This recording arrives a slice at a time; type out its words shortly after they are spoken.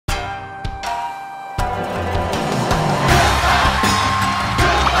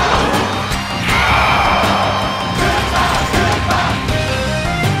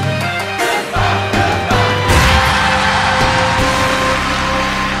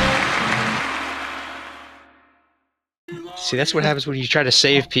See, that's what happens when you try to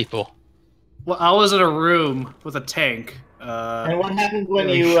save people. Well, I was in a room with a tank. And what happens when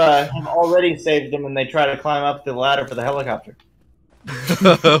you have already saved them and they try to climb up the ladder for the helicopter?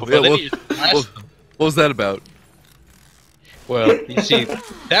 What was that about? Well, you see,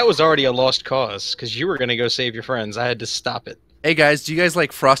 that was already a lost cause, because you were going to go save your friends. I had to stop it. Hey guys, do you guys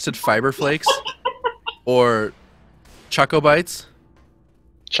like Frosted Fiber Flakes? Or Choco Bites?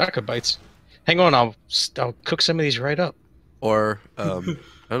 Choco Bites. Hang on, I'll cook some of these right up. Or, I don't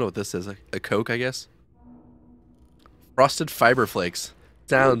know what this is. A Coke, I guess? Frosted Fiber Flakes.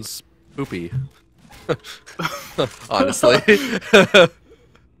 Sounds poopy. Honestly. Look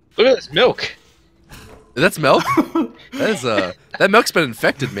at this milk. That's milk? That milk's been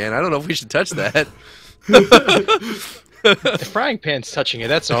infected, man. I don't know if we should touch that. The frying pan's touching it,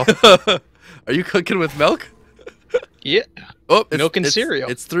 that's all. Are you cooking with milk? Yeah. Oh, milk and cereal.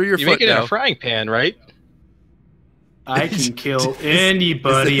 It's through your you foot make it now. in a frying pan, right? I can kill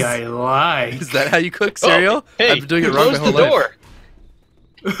anybody I like. Is that how you cook cereal? Oh, hey, I've been doing it wrong my whole life. door.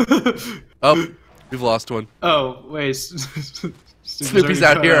 Oh, we've lost one. Oh, wait. Snoopy's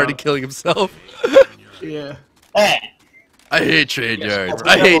out here already killing himself. Yeah. Hey! I hate train yards.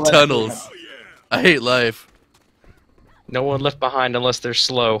 I hate tunnels. I hate life. No one left behind unless they're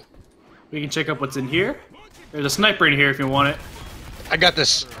slow. We can check up what's in here. There's a sniper in here if you want it. I got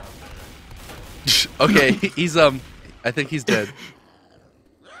this. Okay, he's I think he's dead.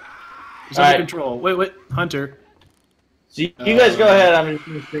 He's under control. Wait, Hunter. So you guys go ahead. I'm just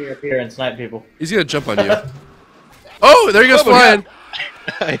gonna stay up here and snipe people. He's gonna jump on you. Oh, there he goes flying.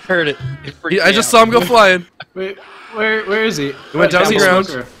 I heard it. I just saw him go flying. Wait, where is he? He went down the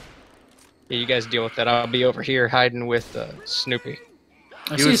ground. Yeah, you guys deal with that. I'll be over here hiding with Snoopy.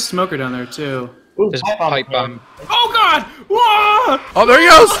 I see a smoker down there too. Ooh, There's a pipe bomb. Oh God! Whoa! Oh, there he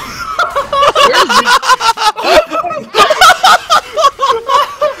goes.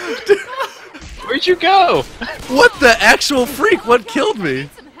 Where'd you go? What the actual freak? What killed me?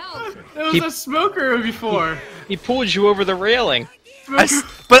 There was a smoker before. He pulled you over the railing.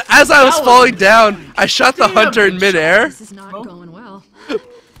 But as I was falling down, I shot the hunter in midair. This is not going well.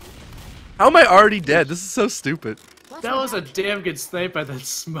 How am I already dead? This is so stupid. That was a damn good snipe by that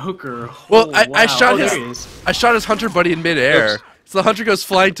smoker. Well, Oh, I wow. shot there he is. I shot his hunter buddy in midair. Oops. So the hunter goes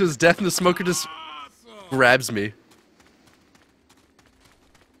flying to his death, and the smoker just grabs me.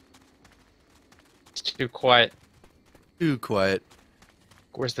 It's too quiet. Too quiet.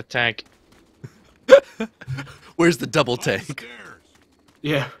 Where's the tank? Where's the double tank?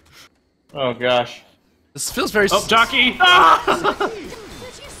 Yeah. Oh gosh. This feels very. Oh, jockey! Ah! Did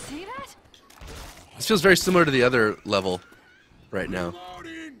you see that? This feels very similar to the other level, right now.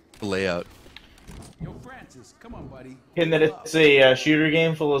 The layout. Yo, Francis, come on, buddy. And that it's a shooter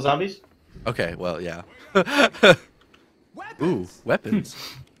game full of zombies. Okay, well, yeah. Ooh, weapons.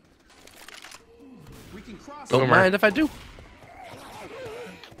 We can cross. Don't mind if I do.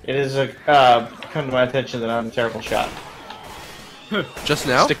 It is come to my attention that I'm a terrible shot. Just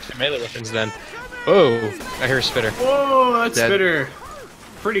now? Stick to melee weapons then. Oh, I hear a spitter. Whoa, that's Dead. spitter.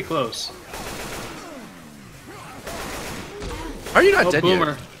 Pretty close. How are you not dead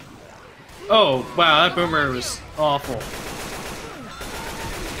boomer. yet? Oh, wow, that boomer was awful.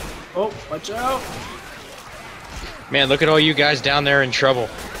 Oh, watch out. Man, look at all you guys down there in trouble.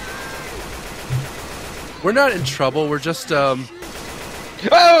 We're not in trouble. We're just Oh,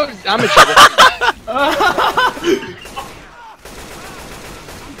 I'm in trouble.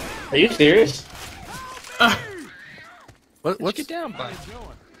 Are you serious? what's Get down, bud.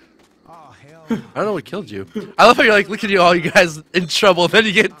 Oh, hell. I don't know what killed you. I love how you're like, look at you, all you guys in trouble, and then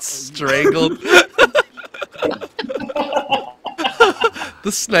you get strangled.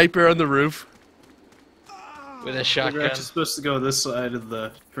 The sniper on the roof. With a We're shotgun. actually supposed to go this side of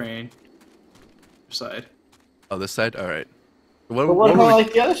the train. Side. Oh, this side? Alright. But what about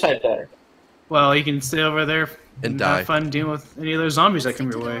like the other side better? Well, you can stay over there And die. have fun dealing with any of those zombies that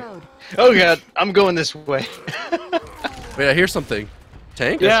come your way. Oh god, I'm going this way. Wait, I hear something.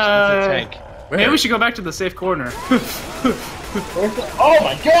 Tank? Yeah. It's a tank. Where? Maybe we should go back to the safe corner. Oh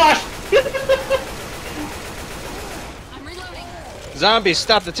my gosh! I'm reloading. Zombies,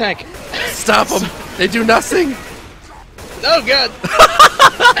 stop the tank. Stop them! They do nothing! Oh god.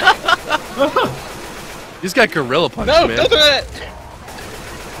 He's got gorilla punch, No, man. don't do that.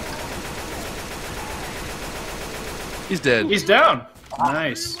 He's dead. He's down.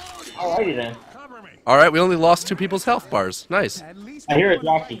 Nice. Alrighty then. Alright, we only lost 2 people's health bars. Nice. At least I hear a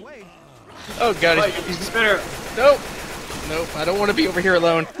jockey. Oh god, He's the spitter. nope. Nope, I don't want to be over here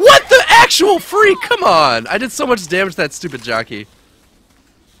alone. What the actual freak? Come on! I did so much damage to that stupid jockey.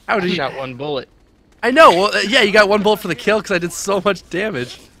 How I did he? shot one bullet. I know. Well, yeah, you got 1 bullet for the kill because I did so much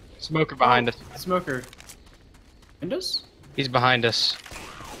damage. Smoker behind us. Smoker. Windows? He's behind us.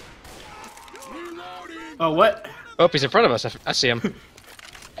 Oh, what? Oh, he's in front of us. I see him.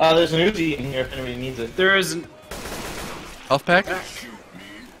 There's an Uzi in here if anybody needs it. There is an... Health pack?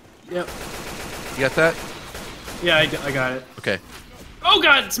 Yep. You got that? Yeah, I got it. Okay. Oh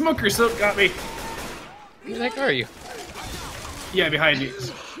god, Smoker still got me. Who the heck are you? Yeah, behind you.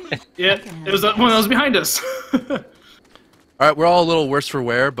 Yeah, it was the one that was behind us. Alright, we're all a little worse for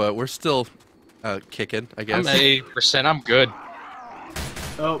wear, but we're still kicking, I guess. I'm at 80%. I'm good.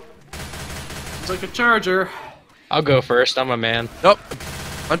 Oh. It's like a charger. I'll go first. I'm a man. Nope.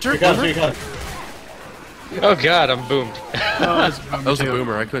 Hunter? Here comes, Boomer? here comes. Oh god, I'm boomed. Oh, That was a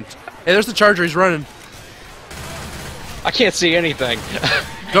boomer. I couldn't. Hey, there's the charger. He's running. I can't see anything.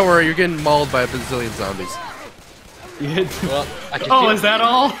 Don't worry, you're getting mauled by a bazillion zombies. Well, I can Oh, feel is that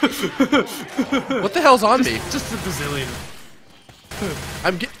all? What the hell's on me? Just a bazillion.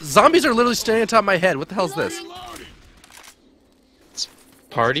 Zombies are literally standing on top of my head. What the hell's this?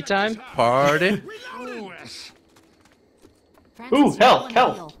 party time. Party. Ooh, health.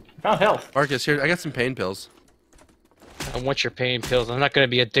 Found health. Marcus, here, I got some pain pills. I want your pain pills. I'm not gonna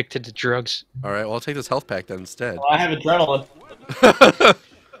be addicted to drugs. Alright, well, I'll take this health pack then instead. Well, I have adrenaline.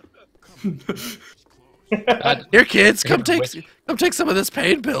 Here, kids, come take some of this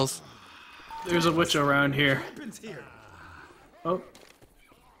pain pills. There's a witch around here. Oh.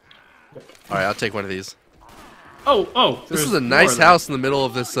 Alright, I'll take one of these. Oh. This is a nice house in the middle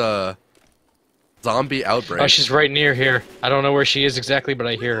of this, zombie outbreak. Oh, she's right near here. I don't know where she is exactly, but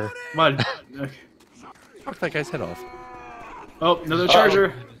I hear her. Come on. Okay. Knock that guy's head off. Oh, another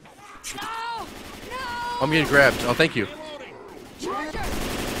charger. I'm getting grabbed. Oh, thank you.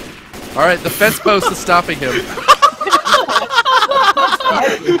 Alright, the fence post is stopping him.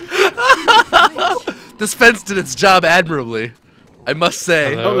 This fence did its job admirably, I must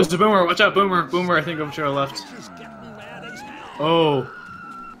say. Hello? Oh, there's a boomer. Watch out, boomer. Boomer, I think over to our left. Oh.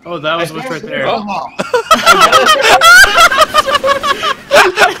 Oh, that was what's right there.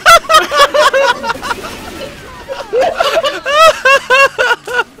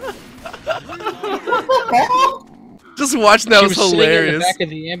 Just watching that She was sitting in the hilarious. back of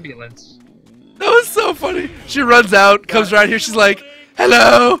the ambulance. That was so funny. She runs out, comes right here, she's like,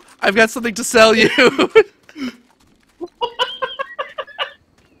 "Hello, I've got something to sell you."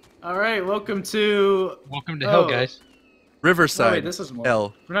 All right, welcome to hell, guys. Riverside. Oh, wait, this is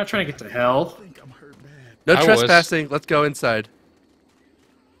Hell. We're not trying to get to hell. No I trespassing. Let's go inside.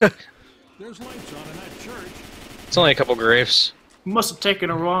 There's lights on in that church. It's only a couple graves. We must have taken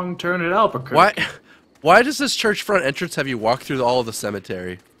a wrong turn at Albuquerque. Why does this church front entrance have you walk through all of the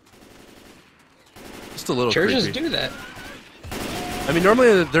cemetery? Just a little Churches creepy. do that. I mean,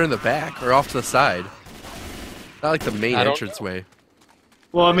 normally they're in the back or off to the side. Not like the main I don't entranceway.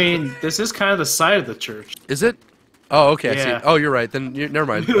 Well, I mean, this is kind of the side of the church. Is it? Oh, okay. I Yeah. see. Oh, you're right. Then never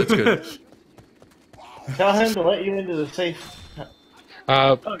mind. That's good. Tell him to let you into the safe.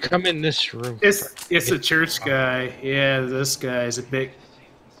 Come in this room. It's a church guy. Yeah, this guy's a bit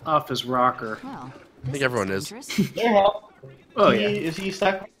off his rocker. Well, I think everyone is. There, help. Oh Is yeah. Is he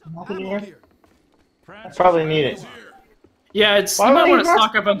stuck anywhere? I probably need it. Yeah, it's you Why might would want he to rush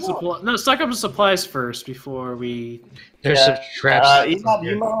stock up on supplies. No, stock up on supplies first before we. There's Yeah, some traps. Enob,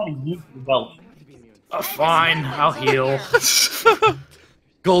 you might want to use the belt. Oh, fine, I'll heal.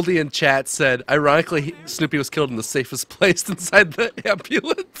 Goldie in chat said, ironically, Snoopy was killed in the safest place inside the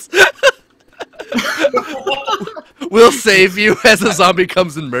ambulance. We'll save you as a zombie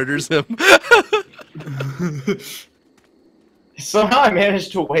comes and murders him. Somehow I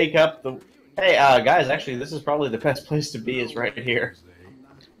managed to wake up the... Hey, guys, actually, this is probably the best place to be is right here.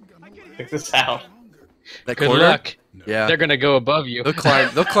 Check this out. That Good corner? luck. Yeah. They're gonna go above you.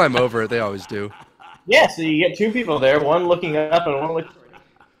 They'll climb over it. They always do. Yeah, so you get two people there, one looking up and one looking...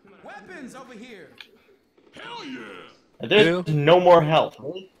 Weapons over here. There's no more health.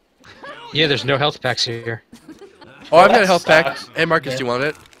 Really? Yeah, there's no health packs here. Oh, I've got a that health pack. sucks. Hey, Marcus, do you want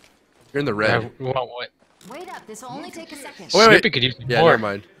it? You're in the red. We want what? wait up. This will only take a second. Oh, wait, Snoopy wait. could use Yeah, more. never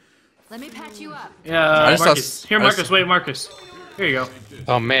mind. Let me patch you up. Yeah, I just saw Marcus. Here, I just- Marcus. Wait, Marcus. Here you go.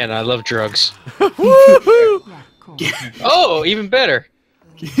 Oh man, I love drugs. Woohoo! Yeah, cool. Oh, even better.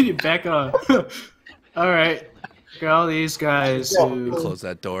 Back on. All right. Got all these guys who. Close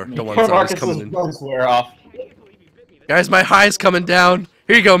that door. Don't want Poor zombies Marcus's coming in. lungs wear off. Guys, my high's coming down.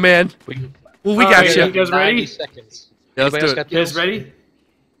 Here you go, man. Well, we All got right, you. you guys ready? 90 seconds. Yeah, let's Anybody do else it. got You guys those? ready?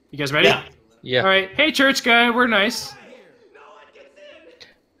 You guys ready? Yeah. Yeah. All right. Hey, church guy. We're nice.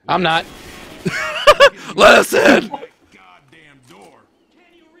 I'm not. Let us in. Goddamn door.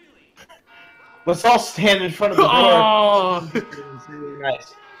 Let's all stand in front of the door. Oh!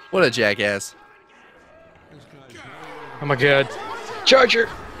 Nice. What a jackass. Oh my god. Charger!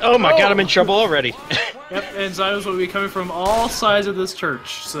 Oh my god, I'm in trouble already. Yep, and Zio's will be coming from all sides of this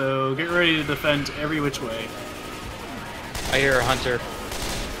church, so get ready to defend every which way. I hear a hunter.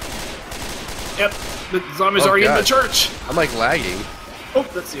 Yep, the zombies Oh, are in God. the church. I'm like lagging. Oh,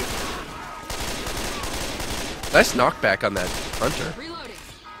 that's you. Nice knockback on that hunter. Reloading.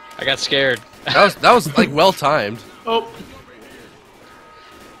 I got scared. That was like well timed. Oh.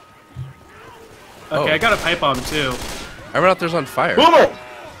 Okay, Oh. I got a pipe bomb too. Everyone out there's on fire. Boomer!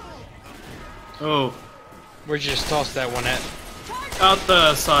 Oh, Where'd you just toss that one at? out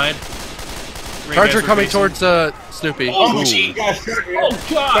the side. Where you Charger guys were coming facing. towards Snoopy. Oh, Ooh. gee. Guys, Charger. Oh,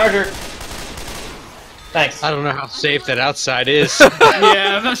 God. Charger. Thanks. I don't know how safe that outside is.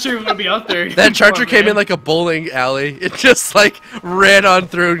 Yeah, I'm not sure we want to be out there. That charger Come on, came in man. like a bowling alley. It just like ran on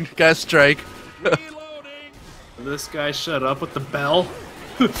through and got a strike. This guy shut up with the bell.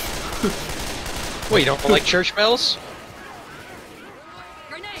 Wait, you don't like church bells?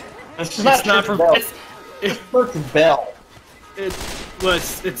 Grenade. This is not It's not Church for. Bell. It's, It's Church Bell. well,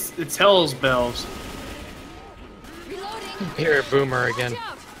 it's Hell's bells. Reloading. Hear a boomer again. Watch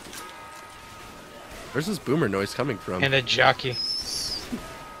out. Where's this boomer noise coming from? And a jockey.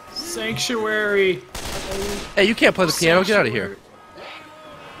 Sanctuary. Hey, you can't play the piano. Get out of here.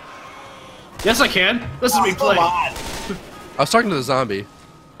 Yes, I can. Listen to me play. Come on. I was talking to the zombie.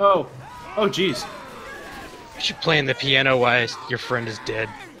 Oh, jeez. You should play in the piano while your friend is dead.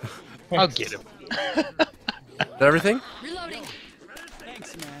 I'll get him. Is that everything? Reloading.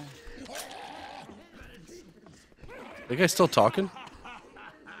 The guy's still talking?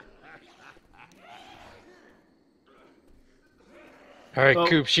 Alright, Well-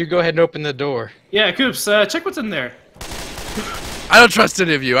 Coops, you go ahead and open the door. Yeah, Coops, check what's in there. I don't trust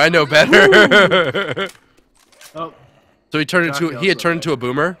any of you. I know better. Oh, So he turned into Jockey he had also. turned into a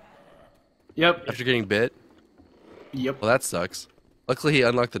boomer yep, after getting bit. yep. Well, that sucks. Luckily, he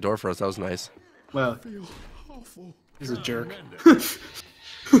unlocked the door for us. That was nice. Well, he's a jerk.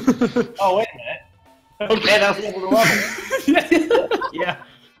 Oh, wait a minute. Okay, that's the end of the level. Yeah.